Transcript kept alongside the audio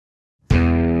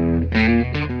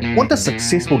What does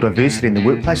successful diversity in the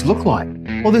workplace look like?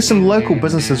 Well, there's some local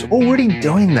businesses already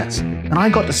doing this, and I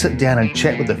got to sit down and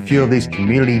chat with a few of these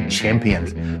community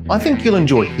champions. I think you'll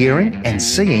enjoy hearing and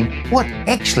seeing what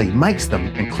actually makes them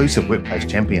inclusive workplace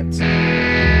champions.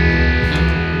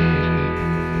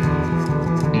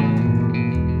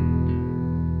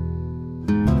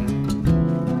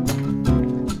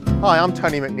 Hi, I'm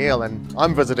Tony McNeil and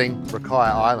I'm visiting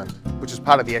Rakaia Island, which is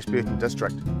part of the Ashburton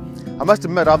district. I must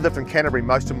admit I've lived in Canterbury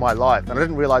most of my life and I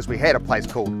didn't realise we had a place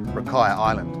called Rakaia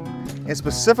Island. And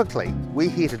specifically, we're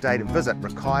here today to visit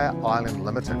Rakaia Island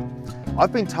Ltd.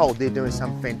 I've been told they're doing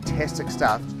some fantastic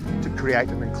stuff to create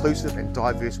an inclusive and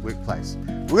diverse workplace.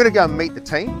 We're going to go and meet the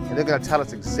team and they're going to tell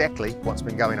us exactly what's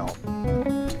been going on.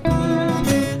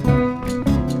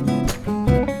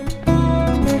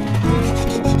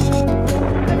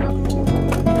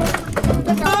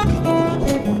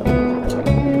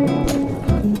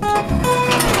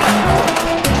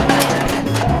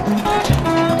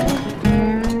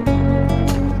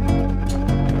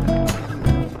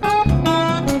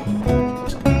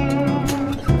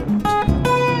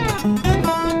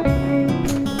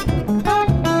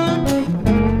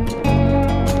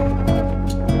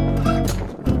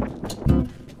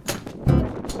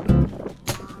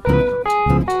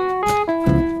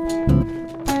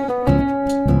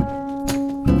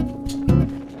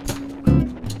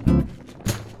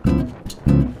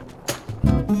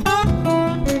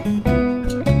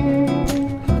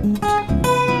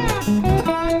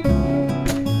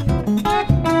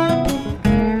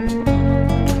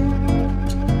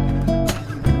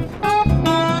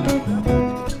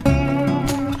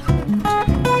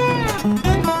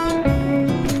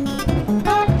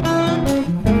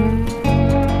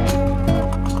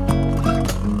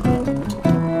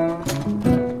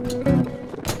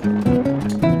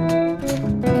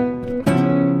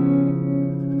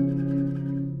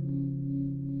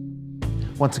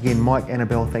 Once again, Mike,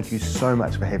 Annabelle, thank you so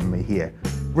much for having me here.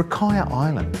 Rakaia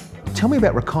Island. Tell me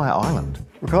about Rakaia Island.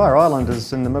 Rakaia Island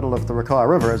is in the middle of the Rakaia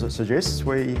River, as it suggests.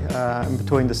 We are in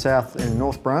between the south and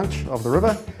north branch of the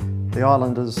river. The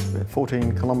island is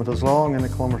 14 kilometres long and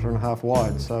 1.5 kilometres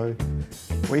wide. So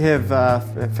we have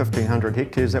 1,500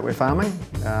 hectares that we're farming.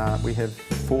 We have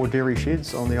 4 dairy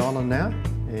sheds on the island now,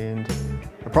 and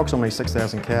approximately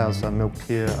 6,000 cows are milked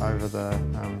here over the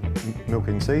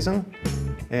milking season.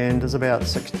 And there's about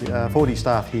 40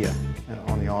 staff here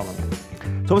on the island.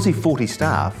 So obviously 40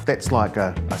 staff, that's like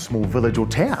a small village or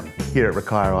town here at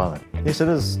Rakaia Island. Yes, it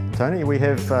is, Tony. We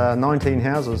have 19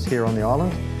 houses here on the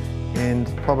island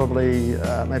and probably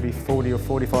maybe 40 or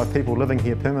 45 people living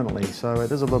here permanently. So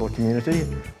it is a little community.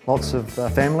 Lots of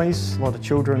families, a lot of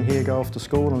children here go off to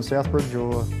school in Southbridge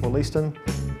or Leaston.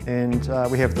 And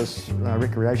we have this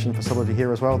recreation facility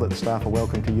here as well that the staff are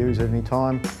welcome to use at any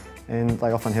time. And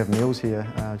they often have meals here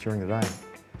during the day.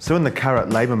 So in the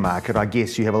current labour market, I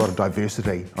guess you have a lot of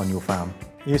diversity on your farm.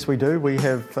 Yes, we do. We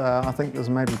have, I think there's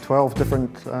maybe 12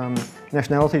 different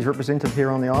nationalities represented here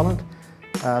on the island.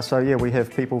 So yeah, we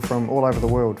have people from all over the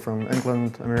world, from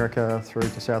England, America, through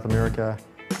to South America,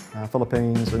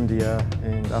 Philippines, India,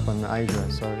 and up in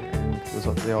Asia. So, and there's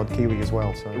the odd Kiwi as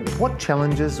well. So, what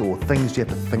challenges or things do you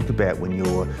have to think about when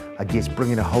you're, I guess,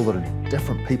 bringing a whole lot of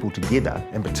different people together,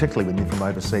 and particularly when they're from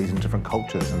overseas and different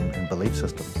cultures and belief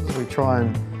systems? We try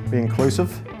and be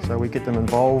inclusive, so we get them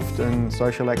involved in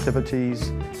social activities.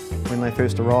 When they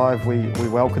first arrive, we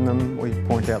welcome them. We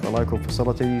point out the local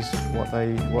facilities,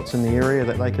 what's in the area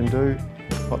that they can do,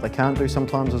 what they can't do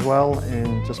sometimes as well,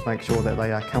 and just make sure that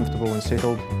they are comfortable and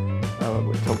settled.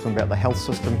 We talk to them about the health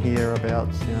system here,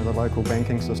 about the local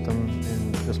banking system,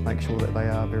 and just make sure that they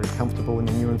are very comfortable in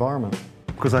the new environment.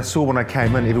 Because I saw when I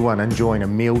came in, everyone enjoying a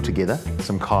meal together,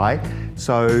 some kai.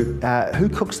 So who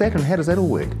cooks that and how does that all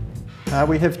work?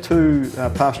 We have 2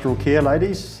 pastoral care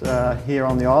ladies here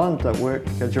on the island that work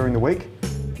during the week,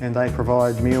 and they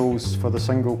provide meals for the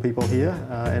single people here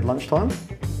at lunchtime.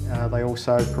 They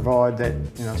also provide that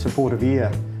supportive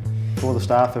ear for the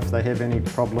staff if they have any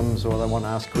problems or they want to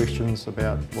ask questions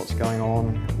about what's going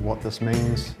on, what this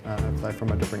means, if they're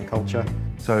from a different culture.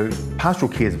 So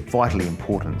pastoral care is vitally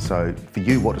important. So for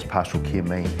you, what does pastoral care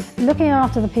mean? Looking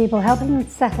after the people, helping them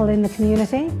settle in the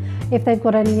community. If they've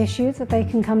got any issues, that they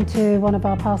can come to one of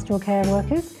our pastoral care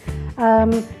workers.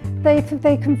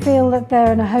 They can feel that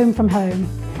they're in a home from home,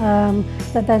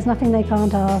 that there's nothing they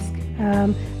can't ask.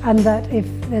 And that if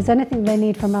there's anything they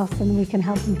need from us, then we can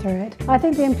help them through it. I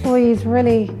think the employees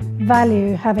really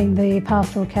value having the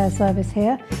pastoral care service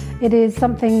here. It is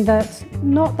something that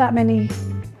not that many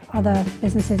other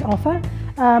businesses offer,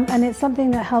 and it's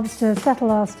something that helps to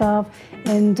settle our staff,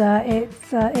 and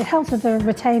it helps with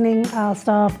retaining our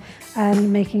staff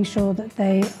and making sure that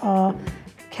they are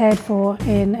cared for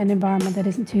in an environment that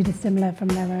isn't too dissimilar from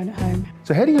their own at home.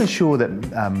 So how do you ensure that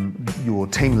your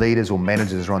team leaders or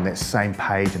managers are on that same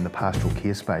page in the pastoral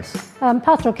care space?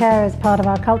 Pastoral care is part of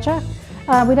our culture.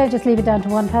 We don't just leave it down to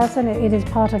one person, it is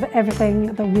part of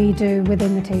everything that we do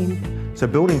within the team. So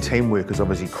building teamwork is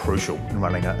obviously crucial in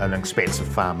running an expensive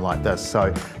farm like this.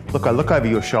 So look, I look over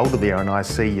your shoulder there and I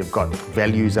see you've got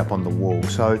values up on the wall.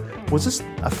 So was this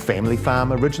a family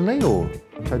farm originally, or?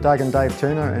 So Doug and Dave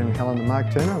Turner and Helen and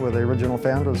Mark Turner were the original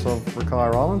founders of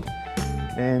Rakaia Island,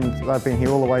 and they've been here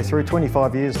all the way through.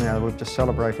 25 years now we've just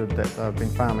celebrated that they've been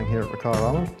farming here at Rakaia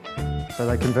Island. So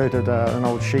they converted an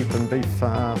old sheep and beef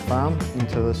farm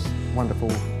into this wonderful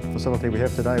facility we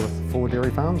have today with 4 dairy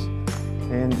farms.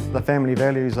 And the family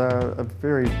values are a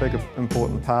very big,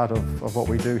 important part of what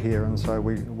we do here, and so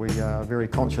we are very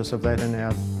conscious of that in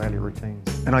our daily routines.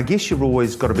 And I guess you've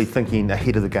always got to be thinking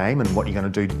ahead of the game and what you're going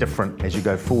to do different as you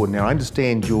go forward. Now I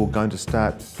understand you're going to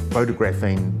start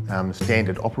photographing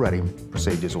standard operating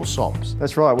procedures, or SOPs.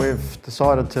 That's right, we've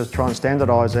decided to try and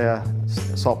standardise our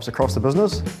SOPs across the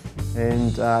business,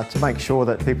 and to make sure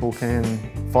that people can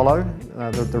follow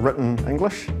the written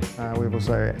English. We're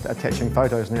also attaching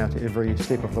photos now to every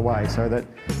step of the way, so that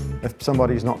if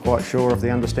somebody's not quite sure of the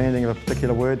understanding of a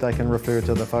particular word, they can refer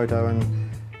to the photo and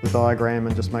the diagram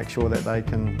and just make sure that they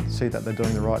can see that they're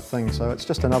doing the right thing. So it's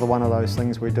just another one of those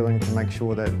things we're doing to make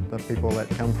sure that the people that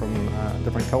come from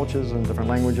different cultures and different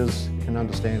languages can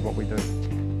understand what we do.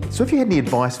 So if you had any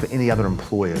advice for any other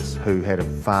employers who had a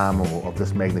farm or of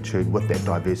this magnitude with that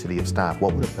diversity of staff,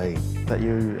 what would it be? That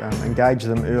you engage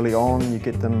them early on, you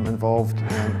get them involved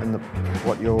in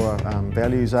what your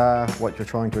values are, what you're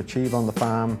trying to achieve on the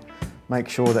farm, make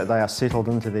sure that they are settled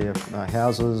into their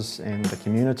houses and the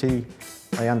community,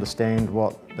 they understand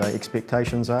what the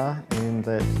expectations are, and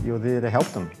that you're there to help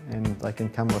them, and they can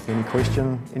come with any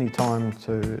question, any time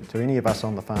to any of us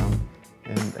on the farm.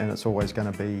 And it's always going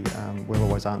to be, we'll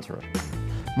always answer it.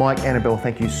 Mike, Annabelle,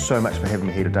 thank you so much for having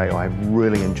me here today. I've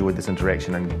really enjoyed this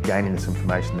interaction and gaining this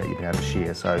information that you've been able to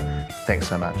share, so thanks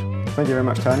so much. Thank you very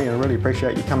much, Tony. I really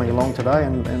appreciate you coming along today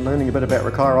and learning a bit about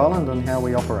Rakaia Island and how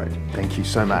we operate. Thank you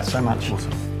so much. Thanks so much.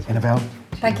 Awesome. Annabelle.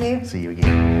 Thank you. See you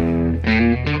again.